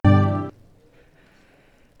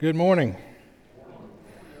Good morning.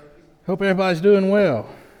 Hope everybody's doing well.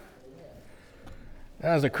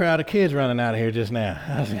 That was a crowd of kids running out of here just now.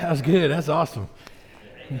 That was good. That's awesome.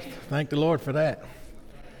 Thank the Lord for that.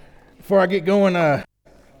 Before I get going,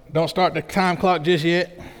 don't start the time clock just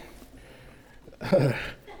yet.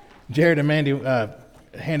 Jared and Mandy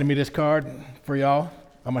handed me this card for y'all.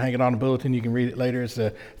 I'm going to hang it on the bulletin. You can read it later. It's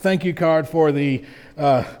a thank you card for the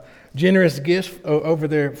generous gifts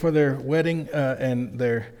for their wedding and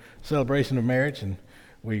their celebration of marriage. And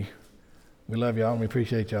we love y'all and we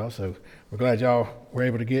appreciate y'all. So we're glad y'all were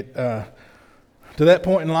able to get to that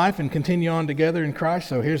point in life and continue on together in Christ.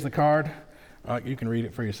 So here's the card. You can read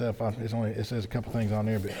it for yourself. It says a couple things on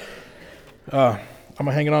there, but I'm going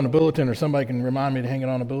to hang it on the bulletin, or somebody can remind me to hang it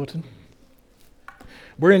on the bulletin.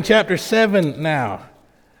 We're in chapter 7 now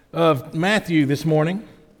of Matthew this morning.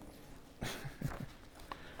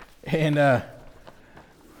 And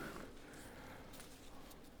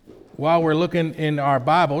while we're looking in our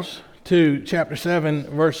Bibles to chapter 7,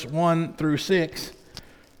 verse 1 through 6,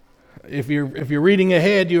 if you're reading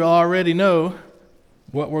ahead, you already know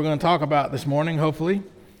what we're going to talk about this morning, hopefully.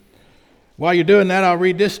 While you're doing that, I'll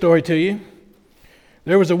read this story to you.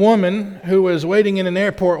 There was a woman who was waiting in an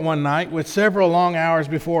airport one night with several long hours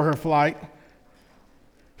before her flight.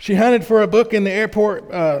 She hunted for a book in the airport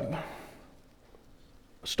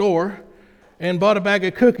store and bought a bag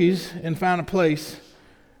of cookies and found a place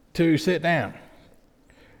to sit down.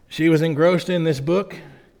 She was engrossed in this book,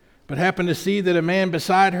 but happened to see that a man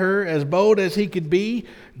beside her, as bold as he could be,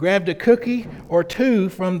 grabbed a cookie or two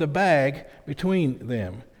from the bag between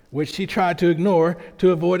them, which she tried to ignore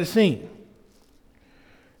to avoid a scene.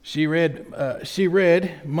 She read,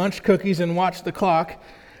 munched cookies, and watched the clock.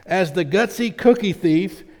 As the gutsy cookie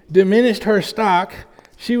thief diminished her stock,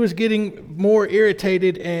 she was getting more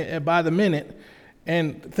irritated by the minute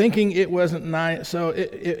and thinking it wasn't nice. So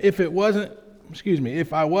if I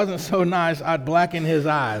wasn't so nice, I'd blacken his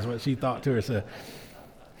eyes, what she thought to herself.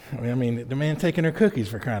 I mean, the man taking her cookies,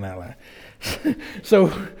 for crying out loud.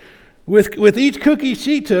 So with each cookie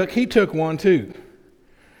she took, he took one too.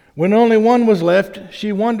 When only one was left,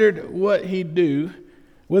 she wondered what he'd do.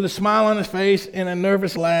 With a smile on his face and a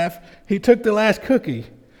nervous laugh, he took the last cookie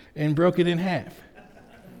and broke it in half.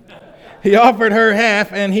 He offered her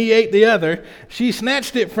half and he ate the other. She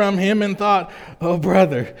snatched it from him and thought, "Oh,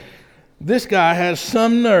 brother, this guy has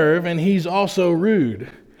some nerve and he's also rude.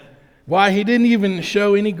 Why, he didn't even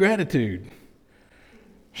show any gratitude."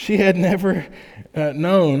 She had never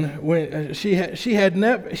known when she had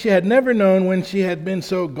never known when she had been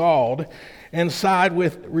so galled, and sighed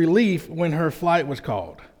with relief when her flight was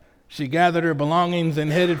called. She gathered her belongings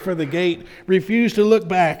and headed for the gate, refused to look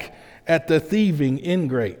back at the thieving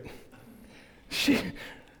ingrate.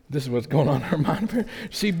 This is what's going on in her mind.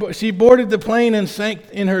 She boarded the plane and sank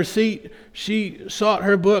in her seat. She sought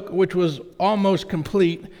her book, which was almost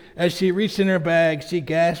complete. As she reached in her bag, she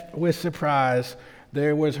gasped with surprise.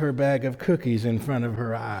 There was her bag of cookies in front of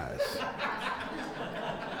her eyes.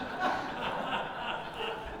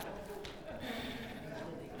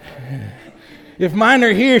 "If mine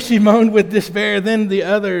are here," she moaned with despair, "then the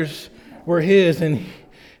others were his, and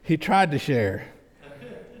he tried to share."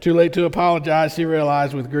 Too late to apologize, she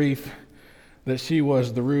realized with grief that she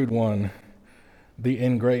was the rude one, the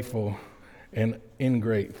ungrateful and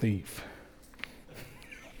ingrate thief.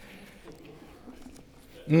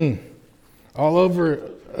 All over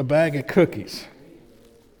a bag of cookies.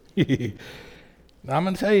 I'm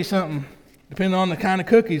going to tell you something. Depending on the kind of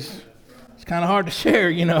cookies, it's kind of hard to share,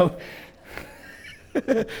 you know.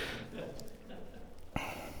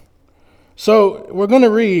 So we're going to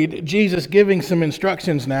read Jesus giving some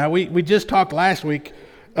instructions now. We just talked last week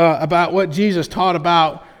about what Jesus taught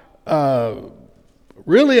about,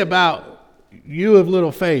 really about you of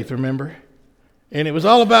little faith, remember? And it was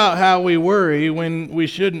all about how we worry when we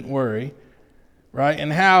shouldn't worry, right?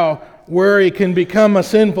 And how worry can become a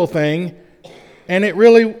sinful thing. And it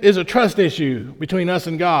really is a trust issue between us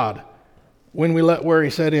and God when we let worry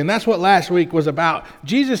set in. That's what last week was about.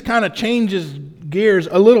 Jesus kind of changes gears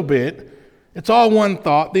a little bit. It's all one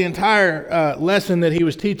thought. The entire lesson that he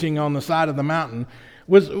was teaching on the side of the mountain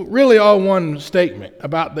was really all one statement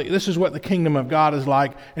about this is what the kingdom of God is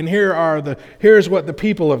like, and here's what the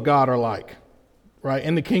people of God are like, right?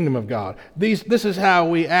 In the kingdom of God. This is how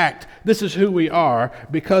we act. This is who we are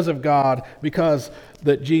because of God, because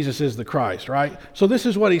that Jesus is the Christ, right? So this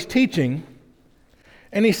is what he's teaching.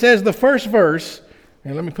 And he says the first verse,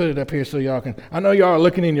 and let me put it up here so y'all can, I know y'all are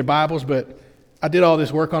looking in your Bibles, but I did all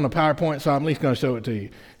this work on the PowerPoint, so I'm at least going to show it to you.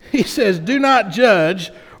 He says, "Do not judge,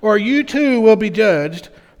 or you too will be judged.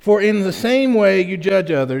 For in the same way you judge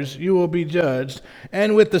others, you will be judged,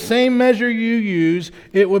 and with the same measure you use,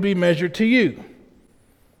 it will be measured to you.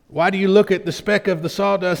 Why do you look at the speck of the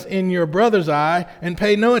sawdust in your brother's eye and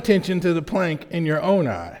pay no attention to the plank in your own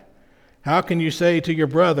eye? How can you say to your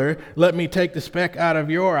brother, let me take the speck out of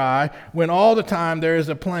your eye, when all the time there is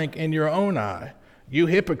a plank in your own eye? You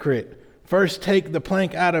hypocrite, first take the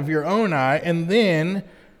plank out of your own eye, and then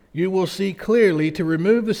you will see clearly to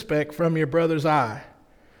remove the speck from your brother's eye.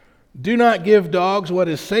 Do not give dogs what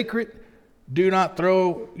is sacred. Do not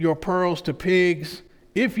throw your pearls to pigs.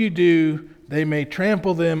 If you do, they may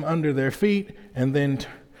trample them under their feet and then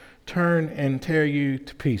turn and tear you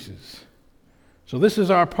to pieces. So this is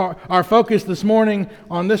our focus this morning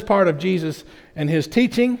on this part of Jesus and his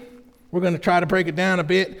teaching. We're going to try to break it down a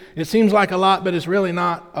bit. It seems like a lot, but it's really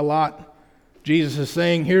not a lot. Jesus is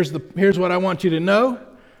saying, here's what I want you to know,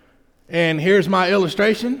 and here's my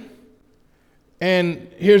illustration, and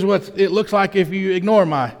here's what it looks like if you ignore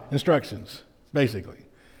my instructions, basically.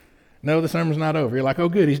 No, the sermon's not over. You're like, oh,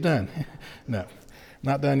 good, he's done. No,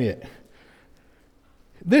 not done yet.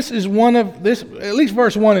 This is at least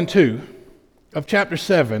verse 1 and 2 of chapter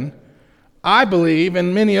 7, I believe,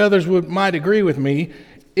 and many others might agree with me,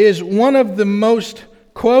 is one of the most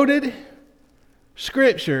quoted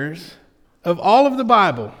scriptures of all of the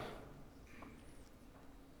Bible.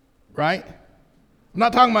 Right? I'm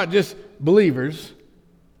not talking about just believers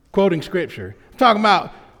quoting scripture. I'm talking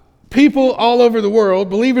about people all over the world,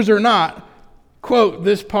 believers or not, quote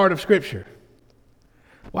this part of scripture.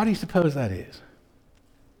 Why do you suppose that is?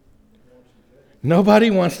 Nobody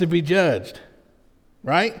wants to be judged,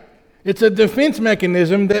 right? It's a defense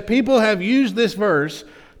mechanism that people have used this verse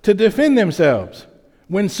to defend themselves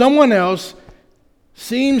when someone else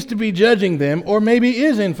seems to be judging them, or maybe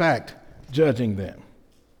is in fact judging them,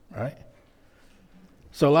 right?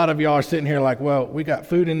 So a lot of y'all are sitting here like, well, we got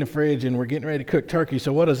food in the fridge and we're getting ready to cook turkey,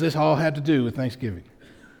 so what does this all have to do with Thanksgiving?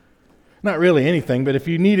 Not really anything, but if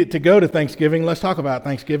you need it to go to Thanksgiving, let's talk about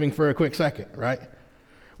Thanksgiving for a quick second, right?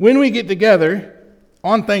 When we get together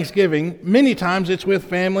on Thanksgiving, many times it's with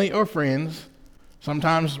family or friends,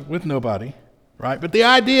 sometimes with nobody, right? But the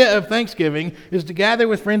idea of Thanksgiving is to gather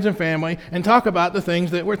with friends and family and talk about the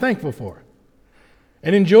things that we're thankful for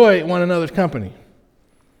and enjoy one another's company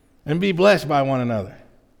and be blessed by one another,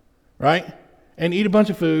 right? And eat a bunch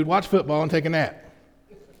of food, watch football, and take a nap.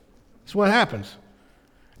 That's what happens.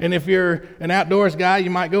 And if you're an outdoors guy, you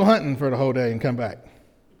might go hunting for the whole day and come back.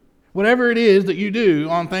 Whatever it is that you do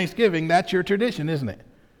on Thanksgiving, that's your tradition, isn't it?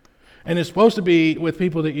 And it's supposed to be with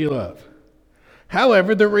people that you love.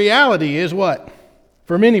 However, the reality is what?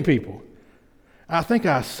 For many people, I think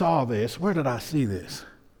I saw this. Where did I see this?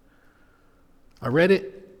 I read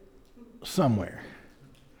it somewhere.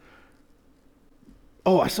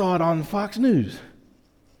 Oh, I saw it on Fox News.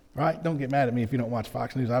 Right? Don't get mad at me if you don't watch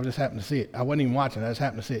Fox News. I just happened to see it. I wasn't even watching it. I just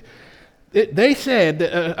happened to see it. They said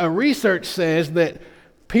that a research says that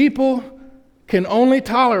people can only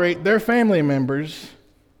tolerate their family members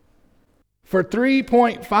for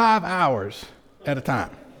 3.5 hours at a time.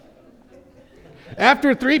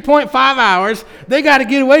 After 3.5 hours, they got to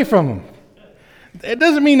get away from them. It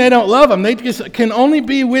doesn't mean they don't love them. They just can only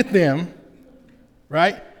be with them,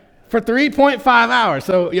 right, for 3.5 hours.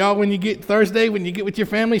 So y'all, when you get Thursday, when you get with your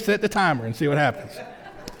family, set the timer and see what happens.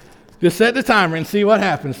 Just set the timer and see what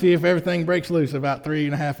happens. See if everything breaks loose about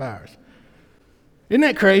 3.5 hours. Isn't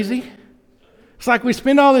that crazy? It's like we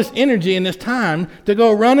spend all this energy and this time to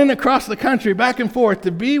go running across the country back and forth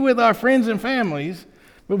to be with our friends and families,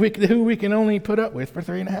 but who we can only put up with for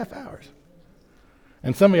 3.5 hours.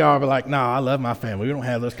 And some of y'all are like, "No, I love my family. We don't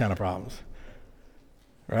have those kind of problems."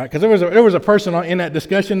 Right? Because there was a person in that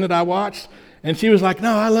discussion that I watched, and she was like,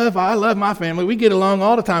 "No, I love my family. We get along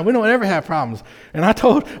all the time. We don't ever have problems." And I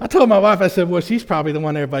told my wife, I said, "Well, she's probably the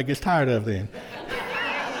one everybody gets tired of then."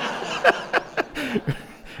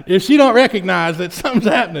 If she don't recognize that something's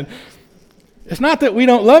happening, it's not that we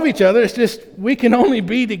don't love each other. It's just we can only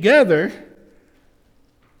be together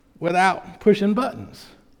without pushing buttons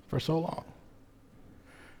for so long.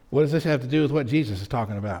 What does this have to do with what Jesus is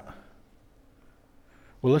talking about?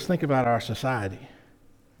 Well, let's think about our society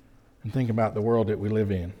and think about the world that we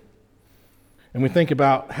live in. And we think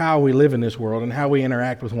about how we live in this world and how we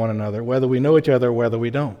interact with one another, whether we know each other or whether we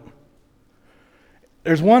don't.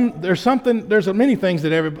 There's many things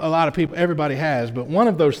that everybody has, but one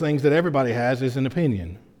of those things that everybody has is an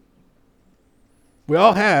opinion. We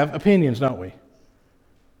all have opinions, don't we?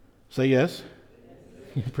 Say yes.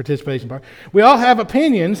 Participation part. We all have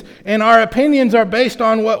opinions, and our opinions are based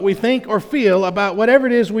on what we think or feel about whatever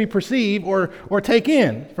it is we perceive or take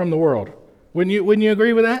in from the world. Wouldn't you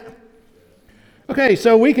agree with that? Okay,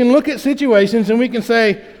 so we can look at situations and we can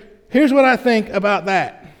say, here's what I think about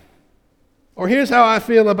that. Or here's how I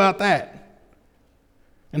feel about that.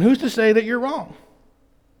 And who's to say that you're wrong?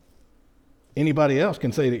 Anybody else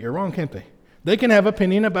can say that you're wrong, can't they? They can have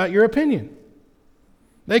opinion about your opinion.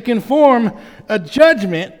 They can form a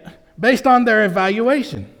judgment based on their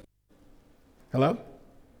evaluation. Hello?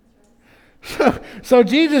 So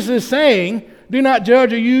Jesus is saying, do not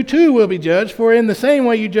judge or you too will be judged, for in the same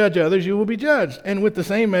way you judge others, you will be judged. And with the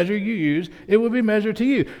same measure you use, it will be measured to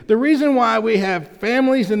you. The reason why we have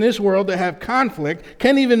families in this world that have conflict,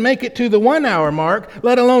 can't even make it to the 1 hour mark,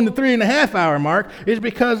 let alone the 3.5 hour mark, is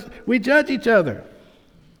because we judge each other.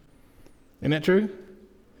 Isn't that true?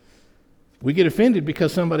 We get offended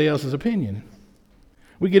because somebody else's opinion.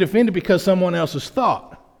 We get offended because someone else's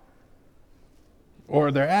thought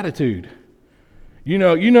or their attitude. You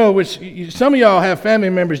know, which some of y'all have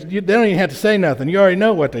family members, they don't even have to say nothing. You already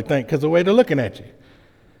know what they think because of the way they're looking at you.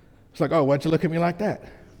 It's like, oh, why'd you look at me like that?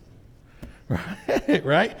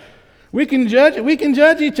 Right? We can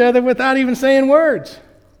judge each other without even saying words,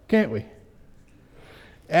 can't we?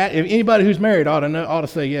 If anybody who's married ought to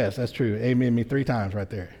say yes, that's true. Amen me 3 times right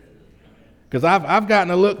there. Because I've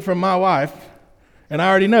gotten a look from my wife, and I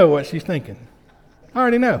already know what she's thinking. I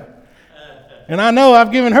already know. And I know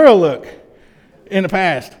I've given her a look in the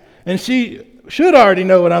past. And she should already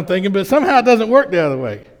know what I'm thinking, but somehow it doesn't work the other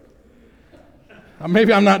way. Or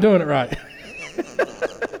maybe I'm not doing it right.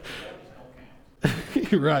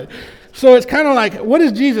 You're right. So it's kind of like, what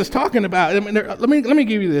is Jesus talking about? I mean, let me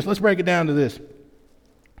give you this. Let's break it down to this.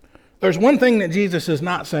 There's one thing that Jesus is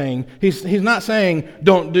not saying. He's not saying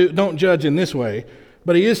don't judge in this way,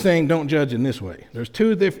 but he is saying don't judge in this way. There's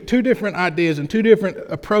two different ideas and 2 different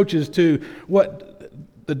approaches to what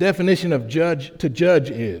the definition of judge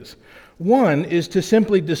is. One is to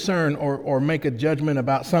simply discern or make a judgment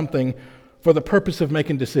about something for the purpose of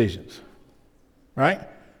making decisions. Right?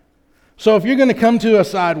 So if you're going to come to a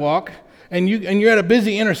sidewalk and you're at a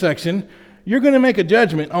busy intersection, you're going to make a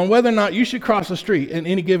judgment on whether or not you should cross the street at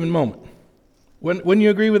any given moment. Wouldn't you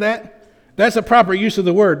agree with that? That's a proper use of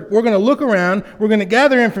the word. We're going to look around, we're going to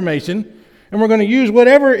gather information, and we're going to use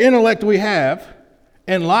whatever intellect we have,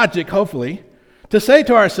 and logic, hopefully, to say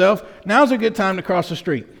to ourselves, now's a good time to cross the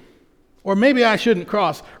street. Or maybe I shouldn't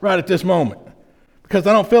cross right at this moment because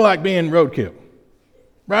I don't feel like being roadkill.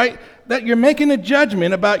 Right? That you're making a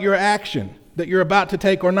judgment about your action that you're about to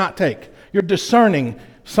take or not take. You're discerning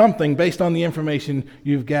something based on the information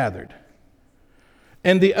you've gathered.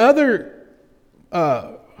 And the other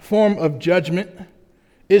form of judgment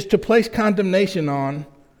is to place condemnation on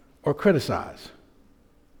or criticize.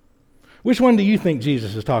 Which one do you think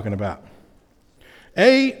Jesus is talking about?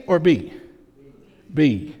 A or B?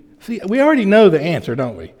 B. See, we already know the answer,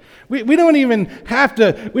 don't we? We don't even have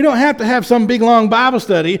to, we don't have to have some big long Bible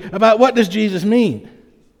study about what does Jesus mean.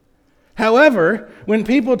 However, when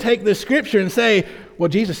people take this scripture and say, well,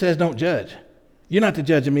 Jesus says don't judge. You're not to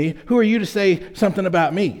judge me. Who are you to say something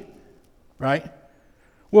about me? Right?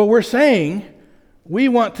 Well, we're saying we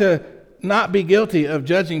want to not be guilty of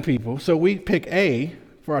judging people, so we pick A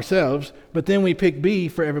for ourselves, but then we pick B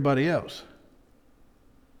for everybody else.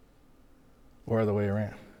 Or other way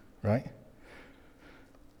around, right?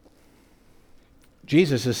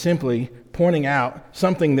 Jesus is simply pointing out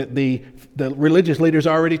something that the religious leaders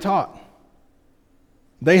already taught.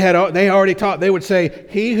 They already taught. They would say,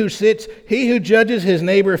 he who judges his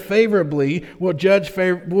neighbor favorably will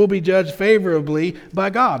be judged favorably by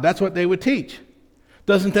God. That's what they would teach.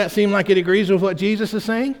 Doesn't that seem like it agrees with what Jesus is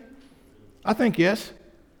saying? I think yes.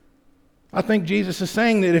 I think Jesus is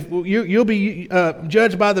saying that if you'll be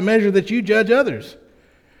judged by the measure that you judge others.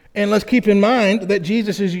 And let's keep in mind that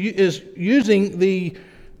Jesus is using the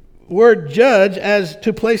word judge as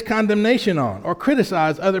to place condemnation on or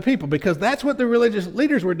criticize other people, because that's what the religious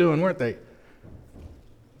leaders were doing, weren't they?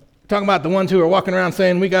 Talking about the ones who are walking around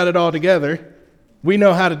saying, we got it all together. We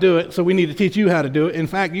know how to do it, so we need to teach you how to do it. In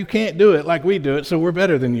fact, you can't do it like we do it, so we're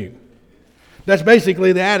better than you. That's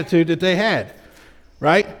basically the attitude that they had,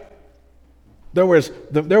 right? There was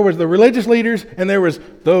the religious leaders, and there was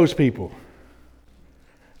those people.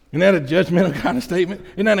 Isn't that a judgmental kind of statement?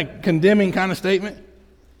 Isn't that a condemning kind of statement?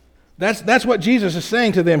 That's what Jesus is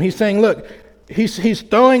saying to them. He's saying, look, he's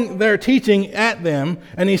throwing their teaching at them,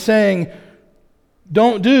 and he's saying,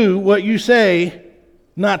 don't do what you say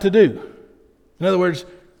not to do. In other words,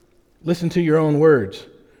 listen to your own words.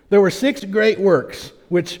 There were 6 great works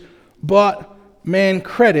which brought man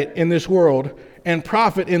credit in this world and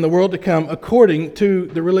profit in the world to come, according to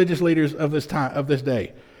the religious leaders of this time, of this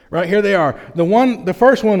day. Right, here they are. The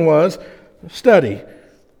first one was study.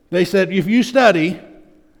 They said, if you study,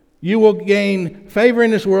 You will gain favor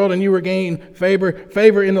in this world, and you will gain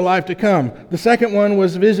favor in the life to come. The second one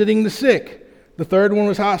was visiting the sick. The third one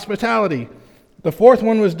was hospitality. The fourth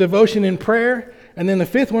one was devotion in prayer. And then the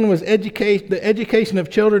fifth one was the education of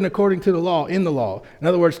children according to the law, in the law. In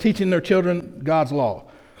other words, teaching their children God's law.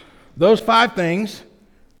 Those 5 things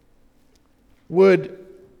would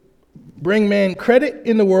bring man credit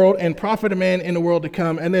in the world and profit a man in the world to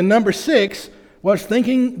come. And then number 6 was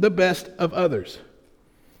thinking the best of others,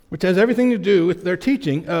 which has everything to do with their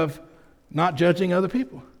teaching of not judging other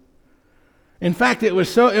people. In fact, it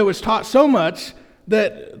was taught so much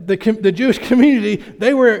that the Jewish community,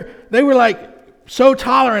 they were like so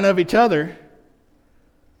tolerant of each other,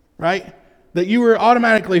 right, that you were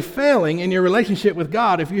automatically failing in your relationship with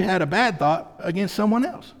God if you had a bad thought against someone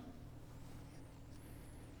else.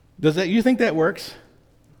 You think that works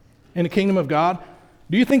in the kingdom of God?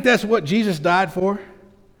 Do you think that's what Jesus died for?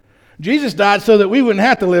 Jesus died so that we wouldn't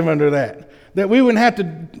have to live under that we wouldn't have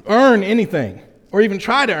to earn anything or even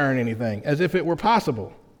try to earn anything as if it were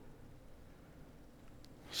possible.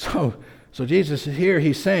 So Jesus is here,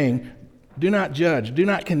 he's saying, do not judge, do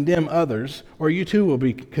not condemn others, or you too will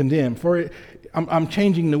be condemned. I'm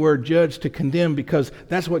changing the word judge to condemn because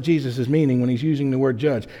that's what Jesus is meaning when he's using the word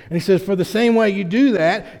judge. And he says, for the same way you do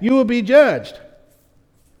that, you will be judged.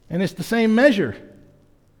 And it's the same measure.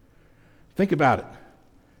 Think about it.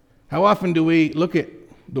 How often do we look at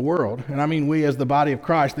the world, and I mean we as the body of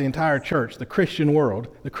Christ, the entire church, the Christian world,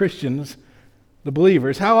 the Christians, the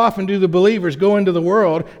believers, how often do the believers go into the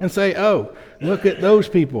world and say, oh, look at those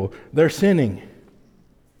people, they're sinning.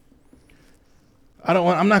 I don't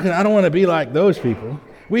want to be like those people.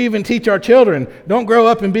 We even teach our children, don't grow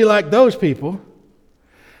up and be like those people.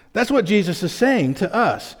 That's what Jesus is saying to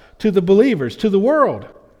us, to the believers, to the world.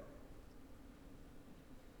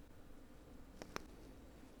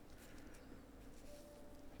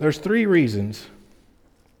 There's 3 reasons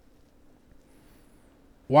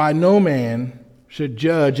why no man should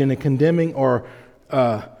judge in a condemning or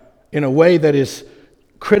in a way that is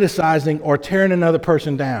criticizing or tearing another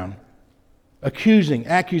person down. Accusing,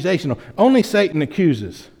 accusational. Only Satan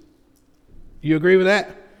accuses. You agree with that?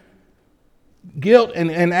 Guilt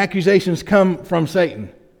and accusations come from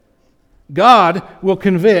Satan. God will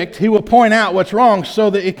convict. He will point out what's wrong so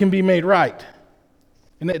that it can be made right.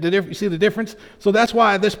 And you see the difference? So that's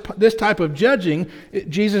why this type of judging,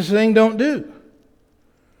 Jesus is saying don't do.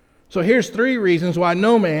 So here's 3 reasons why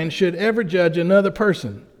no man should ever judge another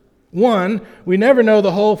person. 1, we never know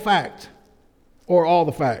the whole fact or all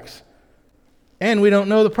the facts. And we don't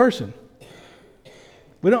know the person.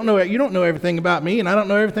 You don't know everything about me, and I don't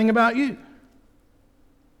know everything about you.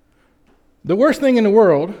 The worst thing in the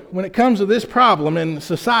world when it comes to this problem in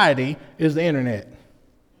society is the internet.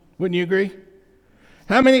 Wouldn't you agree?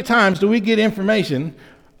 How many times do we get information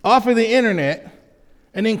off of the internet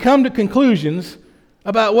and then come to conclusions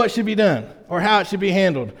about what should be done or how it should be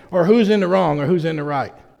handled or who's in the wrong or who's in the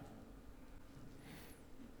right?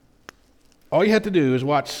 All you have to do is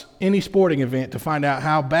watch any sporting event to find out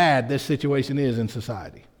how bad this situation is in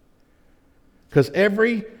society. Because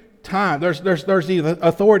every time, there's the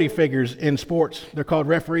authority figures in sports. They're called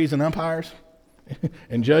referees and umpires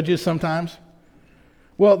and judges sometimes.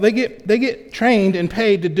 Well, they get trained and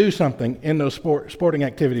paid to do something in those sporting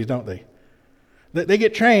activities, don't they? They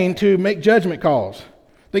get trained to make judgment calls.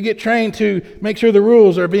 They get trained to make sure the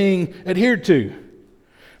rules are being adhered to.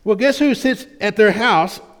 Well, guess who sits at their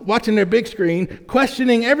house watching their big screen,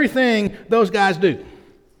 questioning everything those guys do?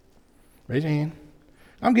 Raise your hand.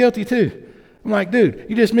 I'm guilty too. I'm like, dude,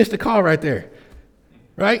 you just missed a call right there,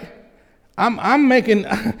 right?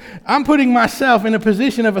 I'm putting myself in a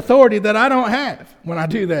position of authority that I don't have when I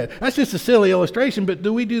do that. That's just a silly illustration, but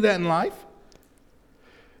do we do that in life?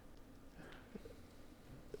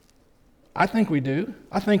 I think we do.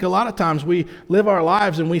 I think a lot of times we live our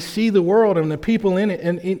lives and we see the world and the people in it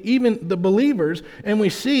and even the believers, and we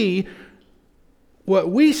see what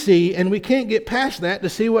we see, and we can't get past that to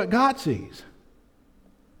see what God sees.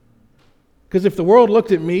 Because if the world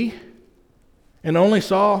looked at me and only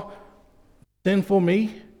saw sinful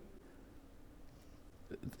me,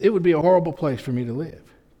 it would be a horrible place for me to live.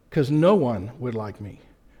 Because no one would like me.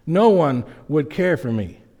 No one would care for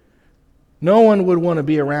me. No one would want to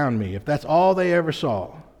be around me if that's all they ever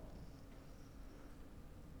saw.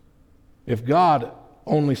 If God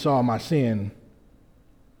only saw my sin,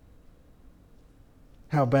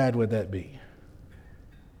 how bad would that be?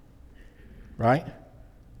 Right?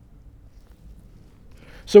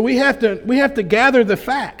 So we have to gather the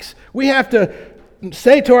facts. We have to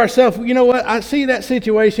say to ourselves, you know what, I see that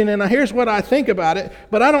situation and here's what I think about it,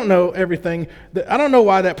 but I don't know everything. I don't know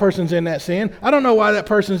why that person's in that sin. I don't know why that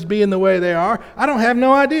person's being the way they are. I don't have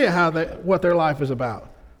no idea what their life is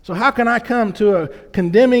about. So how can I come to a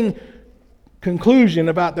condemning conclusion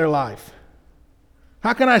about their life?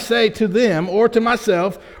 How can I say to them or to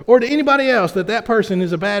myself or to anybody else that that person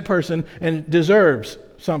is a bad person and deserves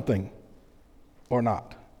something or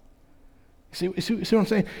not? See what I'm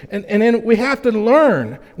saying? And then we have to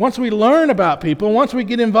learn. Once we learn about people, once we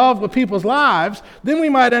get involved with people's lives, then we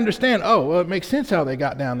might understand, oh, well, it makes sense how they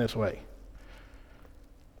got down this way.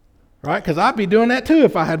 Right? Because I'd be doing that too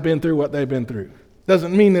if I had been through what they've been through.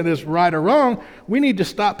 Doesn't mean that it's right or wrong. We need to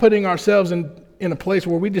stop putting ourselves in a place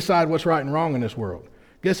where we decide what's right and wrong in this world.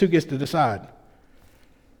 Guess who gets to decide?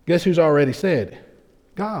 Guess who's already said?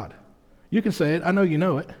 God. You can say it. I know you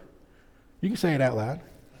know it. You can say it out loud.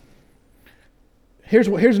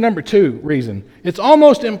 Here's number 2 reason. It's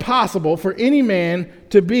almost impossible for any man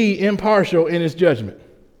to be impartial in his judgment.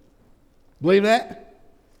 Believe that?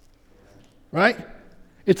 Right?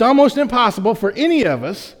 It's almost impossible for any of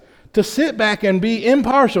us to sit back and be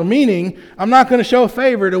impartial, meaning I'm not going to show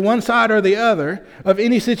favor to one side or the other of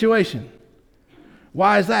any situation.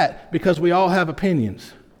 Why is that? Because we all have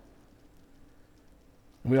opinions.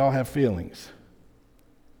 We all have feelings.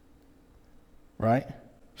 Right?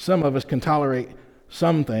 Some of us can tolerate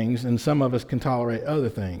some things, and some of us can tolerate other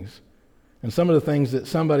things. And some of the things that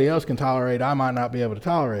somebody else can tolerate, I might not be able to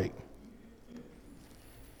tolerate.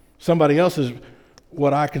 Somebody else's,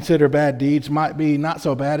 what I consider bad deeds, might be not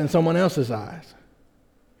so bad in someone else's eyes.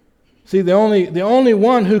 See, the only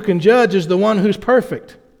one who can judge is the one who's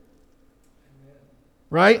perfect.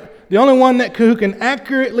 Right? The only one who can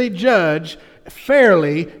accurately judge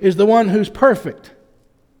fairly is the one who's perfect.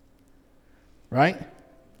 Right?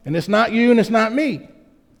 And it's not you and it's not me.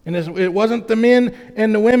 And it wasn't the men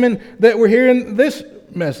and the women that were hearing this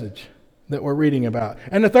message that we're reading about.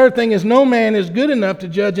 And the third thing is no man is good enough to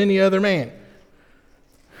judge any other man.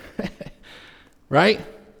 Right?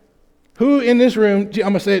 Who in this room, I'm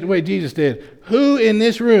going to say it the way Jesus did, who in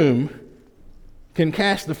this room can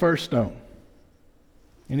cast the first stone?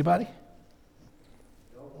 Anybody?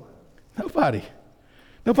 Nobody.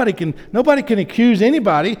 Nobody can accuse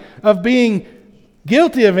anybody of being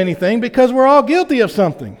guilty of anything because we're all guilty of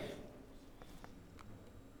something.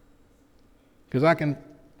 Because I can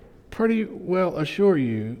pretty well assure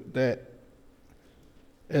you that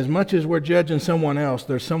as much as we're judging someone else,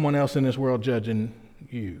 there's someone else in this world judging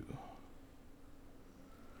you.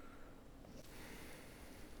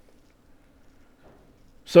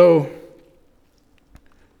 So,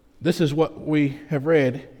 this is what we have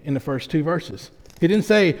read in the first 2 verses. He didn't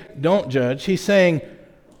say, don't judge. He's saying,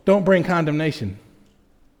 don't bring condemnation.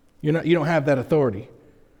 You don't have that authority.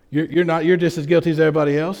 You're just as guilty as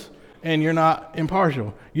everybody else, and you're not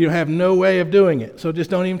impartial. You have no way of doing it, so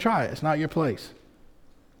just don't even try it. It's not your place.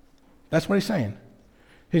 That's what he's saying.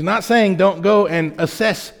 He's not saying don't go and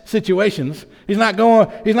assess situations. He's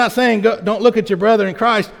not saying don't look at your brother in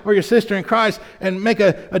Christ or your sister in Christ and make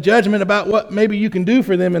a judgment about what maybe you can do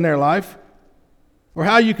for them in their life or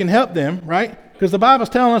how you can help them, right? Because the Bible's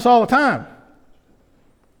telling us all the time.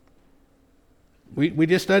 We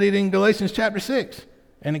just studied in Galatians chapter 6.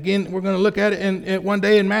 And again, we're going to look at it in one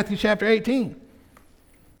day in Matthew chapter 18. It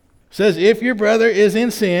says, if your brother is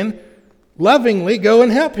in sin, lovingly go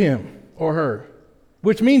and help him or her.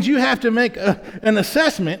 Which means you have to make an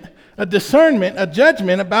assessment, a discernment, a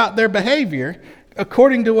judgment about their behavior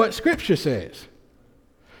according to what Scripture says.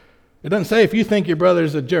 It doesn't say if you think your brother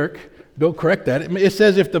is a jerk, go correct that. It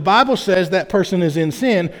says if the Bible says that person is in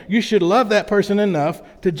sin, you should love that person enough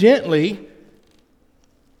to gently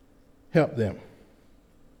help them.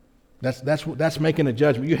 That's making a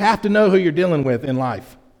judgment. You have to know who you're dealing with in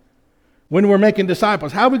life. When we're making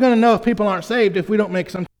disciples, how are we going to know if people aren't saved if we don't make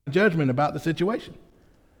some judgment about the situation?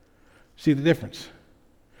 See the difference?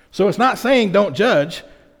 So it's not saying don't judge.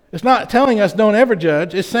 It's not telling us don't ever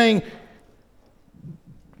judge. It's saying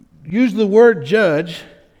use the word judge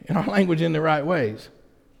in our language in the right ways.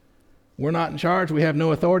 We're not in charge. We have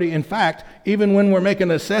no authority. In fact, even when we're making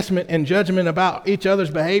an assessment and judgment about each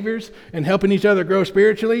other's behaviors and helping each other grow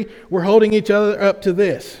spiritually, we're holding each other up to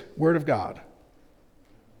this Word of God.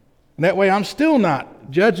 And that way I'm still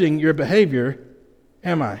not judging your behavior,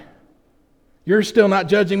 am I? You're still not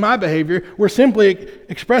judging my behavior. We're simply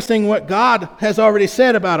expressing what God has already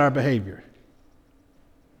said about our behavior.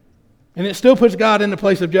 And it still puts God in the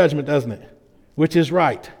place of judgment, doesn't it? Which is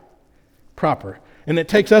right, proper. And it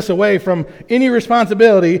takes us away from any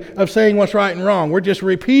responsibility of saying what's right and wrong. We're just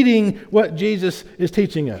repeating what Jesus is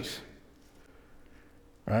teaching us.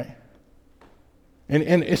 Right?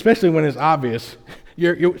 And especially when it's obvious.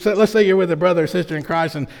 So let's say you're with a brother or sister in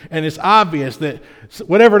Christ, and it's obvious that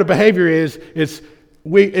whatever the behavior is, it's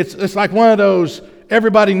like one of those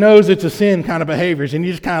everybody knows it's a sin kind of behaviors, and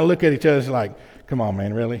you just kind of look at each other like, come on,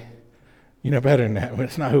 man, really? You know better than that.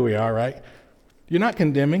 It's not who we are, right? You're not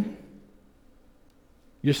condemning.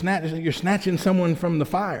 You're snatching someone from the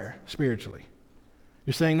fire spiritually.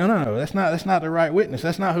 You're saying, no, that's not the right witness.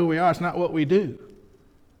 That's not who we are. It's not what we do.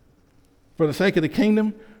 For the sake of the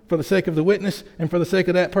kingdom, for the sake of the witness, and for the sake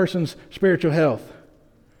of that person's spiritual health.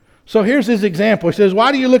 So here's his example. He says,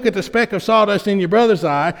 why do you look at the speck of sawdust in your brother's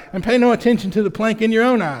eye and pay no attention to the plank in your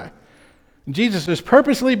own eye? And Jesus is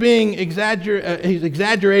purposely being he's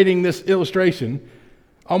exaggerating this illustration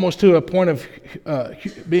almost to a point of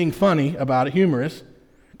being funny about it, humorous,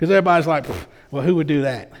 because everybody's like, well, who would do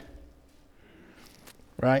that?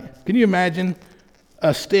 Right? Can you imagine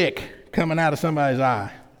a stick coming out of somebody's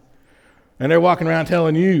eye? And they're walking around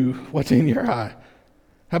telling you what's in your eye.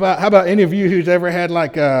 How about any of you who's ever had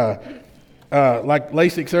like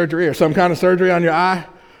LASIK surgery or some kind of surgery on your eye?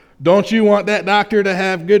 Don't you want that doctor to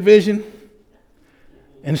have good vision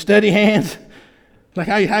and steady hands? Like,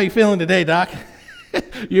 how you feeling today, doc?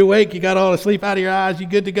 You awake? You got all the sleep out of your eyes? You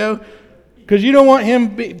good to go? Because you don't want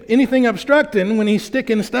him anything obstructing when he's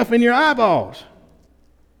sticking stuff in your eyeballs.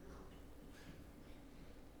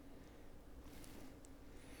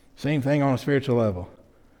 Same thing on a spiritual level.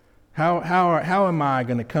 How am I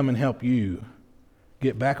going to come and help you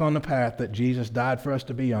get back on the path that Jesus died for us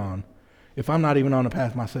to be on if I'm not even on the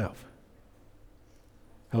path myself?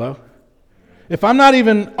 Hello? If I'm not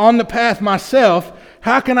even on the path myself,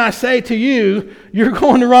 how can I say to you, you're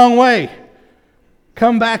going the wrong way?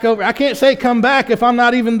 Come back over. I can't say come back if I'm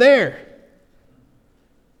not even there.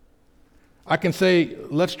 I can say,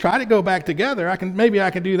 let's try to go back together. Maybe I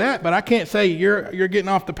can do that, but I can't say you're getting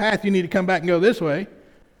off the path. You need to come back and go this way.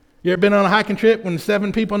 You ever been on a hiking trip when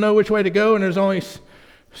 7 people know which way to go and there's only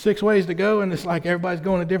 6 ways to go and it's like everybody's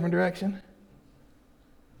going a different direction?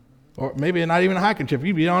 Or maybe not even a hiking trip.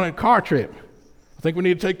 You'd be on a car trip. I think we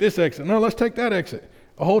need to take this exit. No, let's take that exit.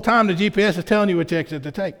 The whole time the GPS is telling you which exit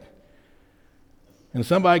to take. And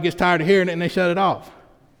somebody gets tired of hearing it and they shut it off.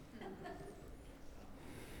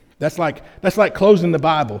 That's like closing the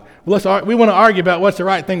Bible. We want to argue about what's the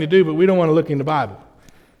right thing to do, but we don't want to look in the Bible.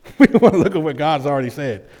 We don't want to look at what God's already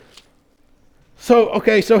said.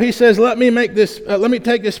 So he says, let me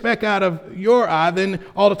take this speck out of your eye, then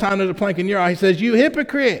all the time there's a plank in your eye. He says, you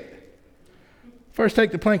hypocrite. First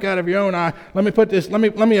take the plank out of your own eye.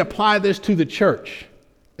 Let me apply this to the church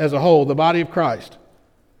as a whole, the body of Christ.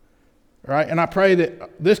 All right? And I pray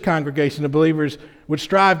that this congregation of believers would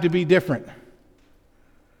strive to be different.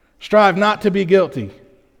 Strive not to be guilty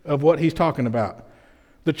of what he's talking about.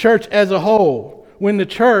 The church as a whole, when the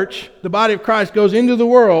church, the body of Christ, goes into the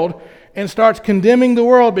world and starts condemning the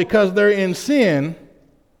world because they're in sin,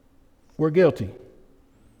 we're guilty.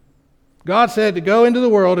 God said to go into the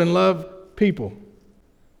world and love people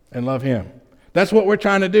and love him. That's what we're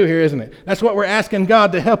trying to do here, isn't it? That's what we're asking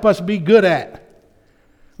God to help us be good at.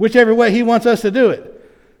 Whichever way he wants us to do it.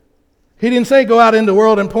 He didn't say go out into the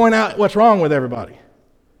world and point out what's wrong with everybody.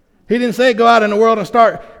 He didn't say go out in the world and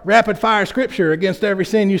start rapid fire scripture against every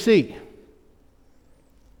sin you see.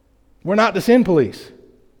 We're not the sin police.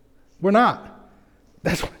 We're not.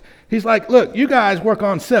 He's like, look, you guys work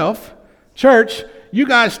on self. Church, you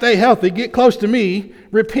guys stay healthy, get close to me,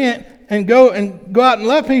 repent, and go out and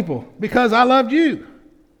love people because I loved you.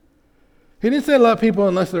 He didn't say love people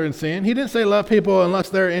unless they're in sin. He didn't say love people unless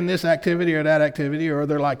they're in this activity or that activity or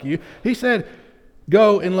they're like you. He said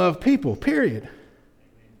go and love people, period.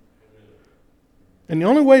 And the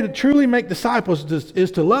only way to truly make disciples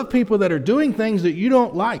is to love people that are doing things that you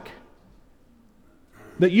don't like,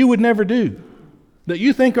 that you would never do, that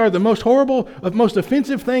you think are the most horrible, most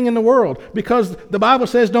offensive thing in the world because the Bible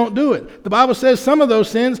says don't do it. The Bible says some of those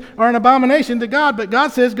sins are an abomination to God, but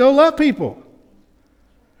God says go love people.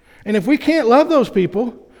 And if we can't love those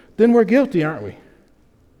people, then we're guilty, aren't we?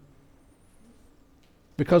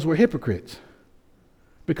 Because we're hypocrites.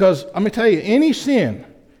 Because I'm going to tell you, any sin,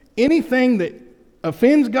 anything that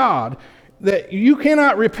offends God that you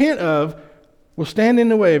cannot repent of will stand in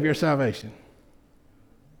the way of your salvation.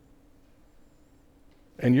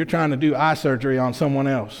 And you're trying to do eye surgery on someone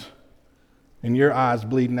else and your eye's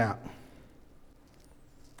bleeding out.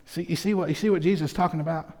 You see what Jesus is talking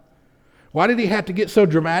about? Why did he have to get so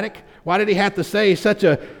dramatic? Why did he have to say such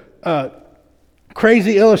a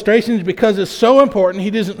crazy illustrations? Because it's so important.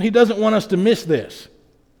 He doesn't want us to miss this.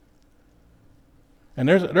 And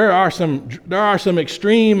there are some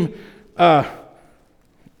extreme. They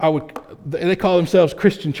call themselves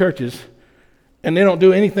Christian churches, And they don't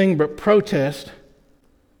do anything but protest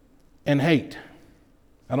and hate.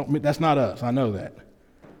 That's not us, I know that.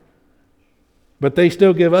 But they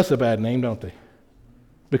still give us a bad name, don't they?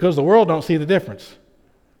 Because the world don't see the difference.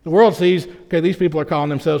 The world sees, okay, these people are calling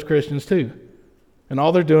themselves Christians too. And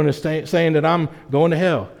all they're doing is saying that I'm going to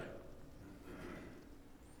hell.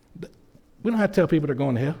 We don't have to tell people they're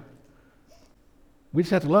going to hell. We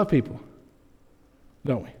just have to love people,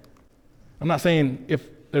 don't we? I'm not saying if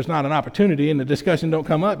there's not an opportunity and the discussion don't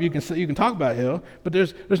come up, you can talk about hell, but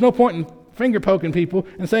there's no point in finger poking people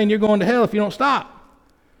and saying you're going to hell if you don't stop.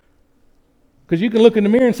 Because you can look in the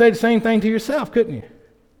mirror and say the same thing to yourself, couldn't you?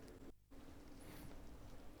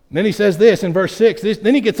 Then he says this in verse 6.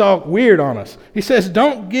 Then he gets all weird on us. He says,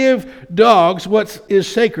 don't give dogs what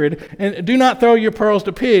is sacred, and do not throw your pearls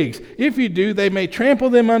to pigs. If you do, they may trample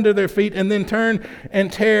them under their feet and then turn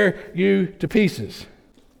and tear you to pieces.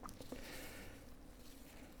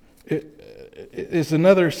 It's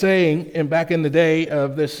another saying back in the day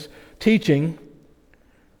of this teaching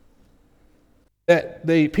that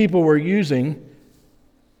the people were using.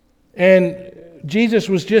 And Jesus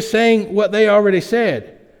was just saying what they already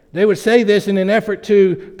said. They would say this in an effort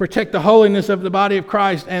to protect the holiness of the body of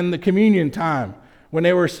Christ and the communion time. When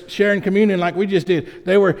they were sharing communion like we just did,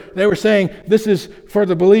 they were saying, this is for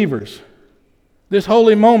the believers. This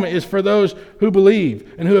holy moment is for those who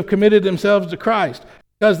believe and who have committed themselves to Christ.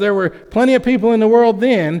 Because there were plenty of people in the world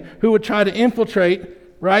then who would try to infiltrate,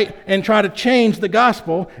 right, and try to change the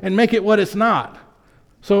gospel and make it what it's not.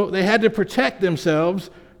 So they had to protect themselves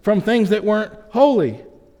from things that weren't holy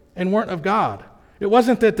and weren't of God. It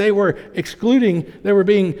wasn't that they were excluding, they were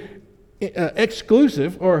being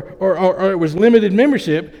exclusive or it was limited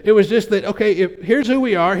membership. It was just that, okay, here's who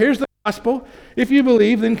we are, here's the gospel. If you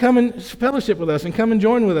believe, then come and fellowship with us and come and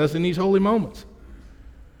join with us in these holy moments.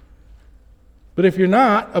 But if you're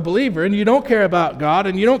not a believer and you don't care about God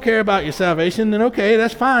and you don't care about your salvation, then okay,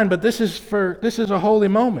 that's fine, but this is a holy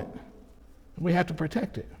moment. We have to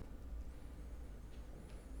protect it.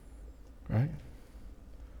 Right?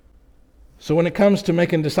 So when it comes to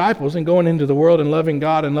making disciples and going into the world and loving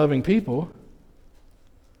God and loving people,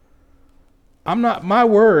 my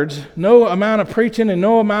words, no amount of preaching and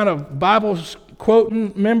no amount of Bible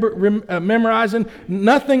quoting, memorizing,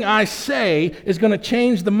 nothing I say is going to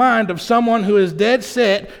change the mind of someone who is dead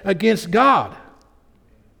set against God.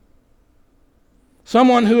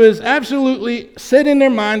 Someone who is absolutely set in their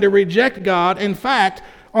mind to reject God, in fact,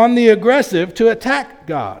 on the aggressive to attack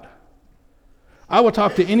God. I will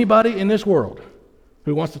talk to anybody in this world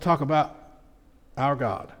who wants to talk about our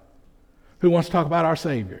God, who wants to talk about our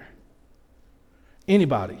Savior.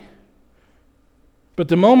 Anybody. But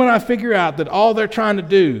the moment I figure out that all they're trying to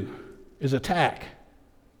do is attack,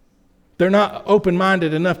 they're not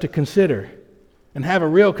open-minded enough to consider and have a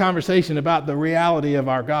real conversation about the reality of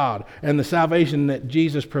our God and the salvation that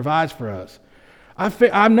Jesus provides for us.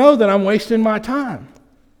 I know that I'm wasting my time.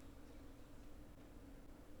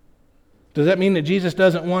 Does that mean that Jesus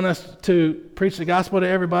doesn't want us to preach the gospel to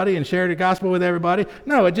everybody and share the gospel with everybody?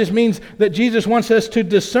 No, it just means that Jesus wants us to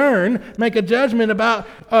discern, make a judgment about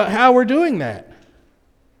how we're doing that.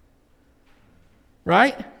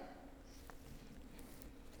 Right? I'm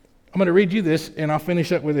going to read you this and I'll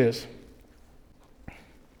finish up with this.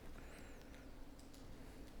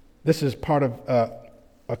 This is part of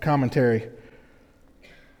a commentary.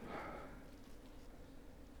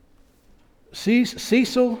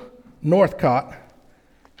 Cecil Northcott,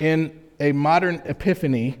 in A Modern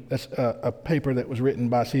Epiphany, that's a paper that was written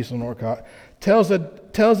by Cecil Northcott, tells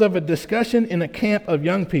of a discussion in a camp of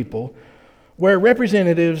young people where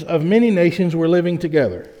representatives of many nations were living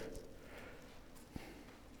together.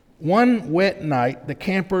 One wet night, the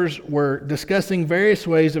campers were discussing various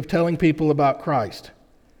ways of telling people about Christ.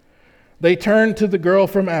 They turned to the girl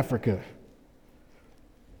from Africa,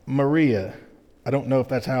 Maria. I don't know if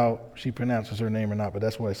that's how she pronounces her name or not, but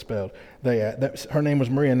that's what it's spelled. Her name was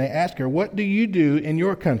Maria, and they asked her, "What do you do in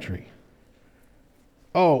your country?"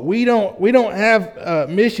 "Oh, we don't have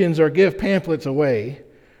missions or give pamphlets away.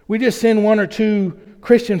 We just send 1 or 2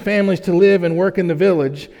 Christian families to live and work in the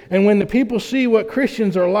village, and when the people see what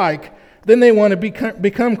Christians are like, then they want to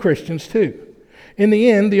become Christians too. In the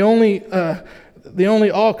end, the only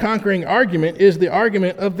all-conquering argument is the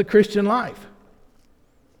argument of the Christian life."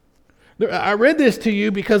 I read this to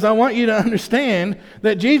you because I want you to understand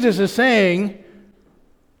that Jesus is saying,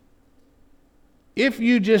 if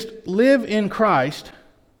you just live in Christ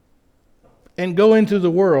and go into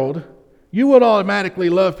the world, you would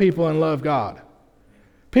automatically love people and love God.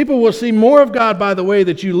 People will see more of God by the way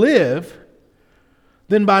that you live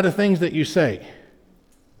than by the things that you say.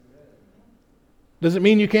 Does it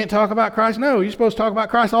mean you can't talk about Christ? No, you're supposed to talk about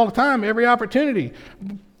Christ all the time, every opportunity.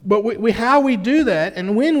 But how we do that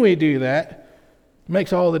and when we do that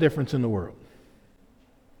makes all the difference in the world.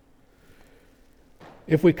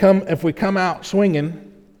 If we come out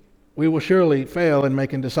swinging, we will surely fail in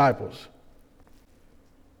making disciples.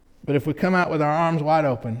 But if we come out with our arms wide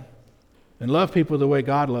open and love people the way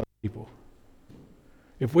God loves people,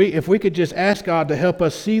 if we could just ask God to help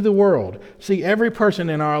us see the world, see every person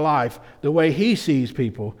in our life the way He sees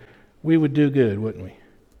people, we would do good, wouldn't we?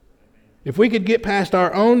 If we could get past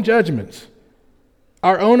our own judgments,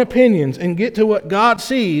 our own opinions, and get to what God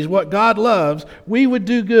sees, what God loves, we would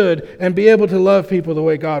do good and be able to love people the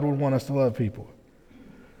way God would want us to love people.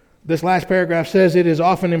 This last paragraph says it is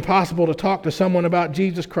often impossible to talk to someone about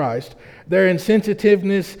Jesus Christ. Their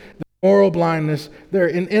insensitiveness, their moral blindness, their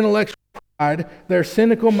intellectual pride, their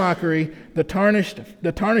cynical mockery, the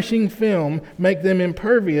tarnishing film make them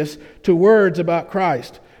impervious to words about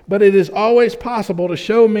Christ. But it is always possible to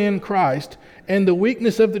show men Christ, and the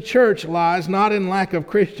weakness of the church lies not in lack of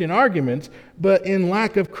Christian arguments, but in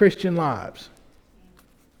lack of Christian lives.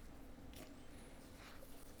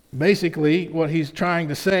 Basically, what he's trying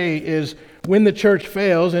to say is when the church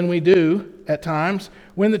fails, and we do at times,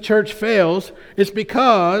 when the church fails, it's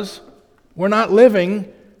because we're not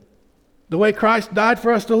living the way Christ died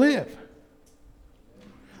for us to live.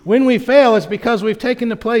 When we fail, it's because we've taken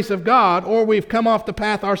the place of God or we've come off the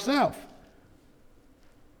path ourselves.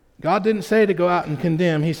 God didn't say to go out and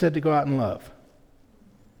condemn. He said to go out and love.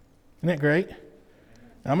 Isn't that great?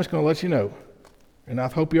 I'm just going to let you know, and I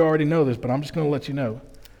hope you already know this, but I'm just going to let you know.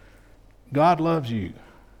 God loves you.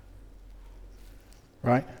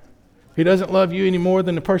 Right? He doesn't love you any more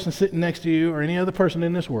than the person sitting next to you or any other person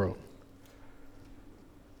in this world.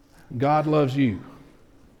 God loves you.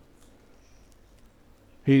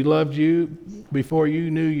 He loved you before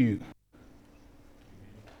you knew you.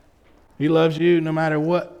 He loves you no matter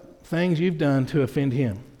what things you've done to offend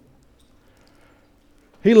Him.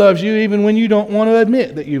 He loves you even when you don't want to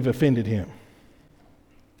admit that you've offended Him.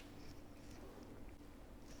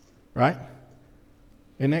 Right?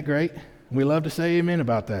 Isn't that great? We love to say amen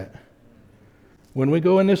about that. When we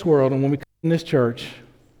go in this world and when we come in this church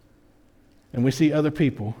and we see other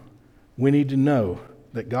people, we need to know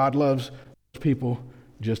that God loves those people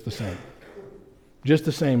just the same. Just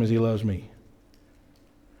the same as He loves me.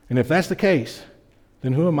 And if that's the case,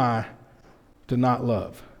 then who am I to not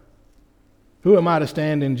love? Who am I to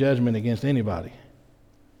stand in judgment against anybody?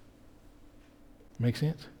 Make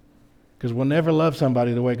sense? Because we'll never love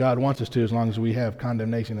somebody the way God wants us to as long as we have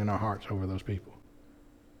condemnation in our hearts over those people.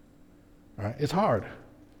 All right? It's hard.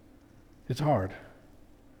 It's hard.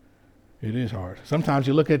 It is hard. Sometimes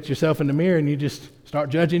you look at yourself in the mirror and you just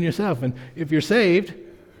start judging yourself. And if you're saved,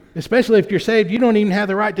 especially if you're saved, you don't even have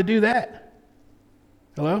the right to do that.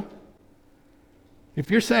 Hello?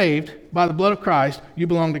 If you're saved by the blood of Christ, you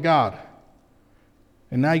belong to God.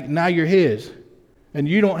 And now you're His. And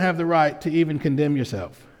you don't have the right to even condemn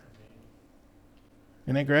yourself.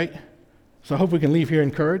 Isn't that great? So I hope we can leave here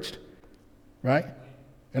encouraged, right?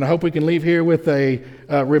 And I hope we can leave here with a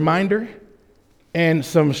reminder and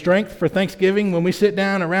some strength for Thanksgiving when we sit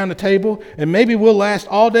down around the table, and maybe we'll last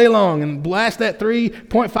all day long and blast that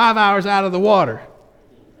 3.5 hours out of the water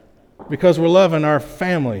because we're loving our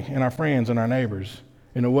family and our friends and our neighbors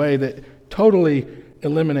in a way that totally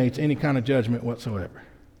eliminates any kind of judgment whatsoever.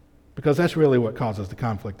 Because that's really what causes the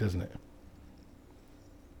conflict, isn't it?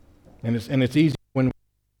 And it's easy when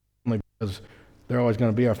because they're always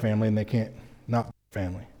going to be our family and they can't not be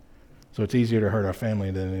family. So it's easier to hurt our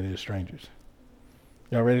family than it is strangers.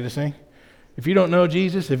 Y'all ready to sing? If you don't know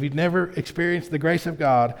Jesus, if you've never experienced the grace of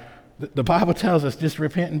God, the Bible tells us just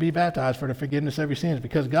repent and be baptized for the forgiveness of your sins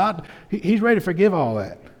because God, He's ready to forgive all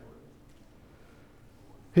that.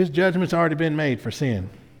 His judgment's already been made for sin.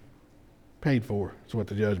 Paid for is what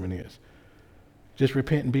the judgment is. Just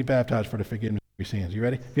repent and be baptized for the forgiveness of your sins. You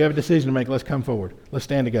ready? If you have a decision to make, let's come forward. Let's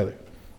stand together.